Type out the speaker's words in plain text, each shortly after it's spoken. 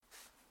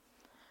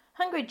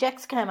Hungry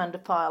Jacks came under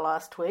fire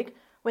last week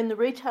when the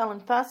Retail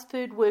and Fast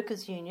Food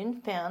Workers Union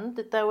found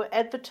that they were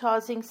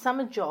advertising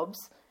summer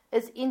jobs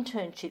as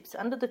internships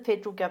under the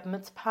federal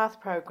government's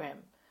PATH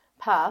program.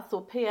 PATH,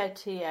 or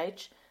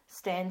PATH,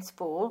 stands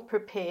for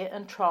Prepare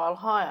and Trial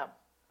Hire.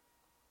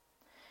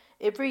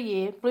 Every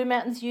year, Blue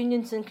Mountains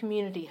Unions and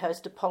Community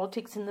host a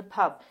Politics in the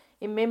Pub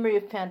in memory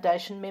of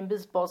Foundation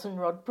members Boz and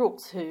Rod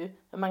Brooks, who,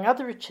 among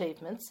other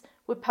achievements,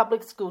 were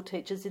public school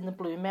teachers in the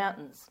Blue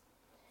Mountains.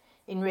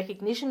 In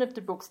recognition of the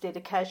Brooks'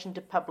 dedication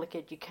to public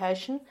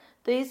education,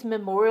 these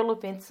memorial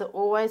events are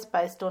always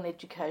based on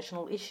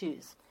educational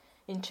issues.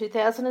 In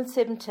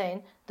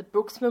 2017, the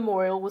Brooks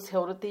Memorial was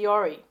held at the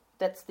Ori,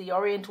 that's the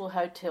Oriental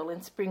Hotel in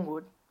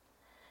Springwood,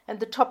 and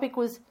the topic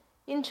was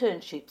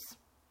internships,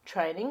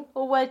 training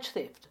or wage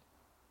theft.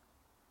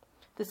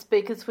 The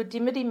speakers were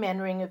Dimity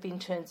Mannering of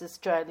Interns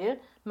Australia,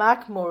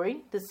 Mark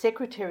Morey, the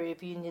Secretary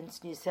of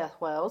Unions New South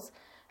Wales,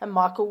 and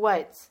Michael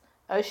Whaites,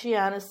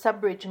 Oceania's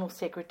Sub-Regional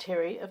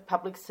Secretary of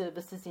Public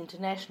Services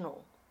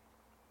International.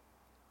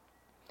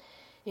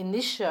 In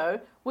this show,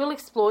 we'll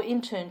explore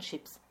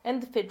internships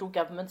and the federal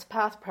government's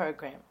PATH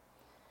program.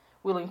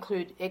 We'll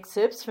include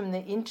excerpts from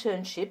the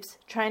internships,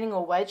 training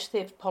or wage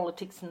theft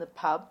politics in the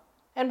pub,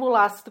 and we'll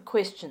ask the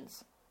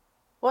questions.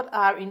 What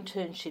are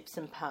internships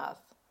and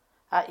PATH?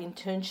 Are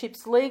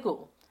internships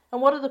legal?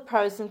 And what are the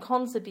pros and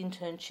cons of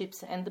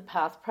internships and the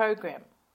PATH program?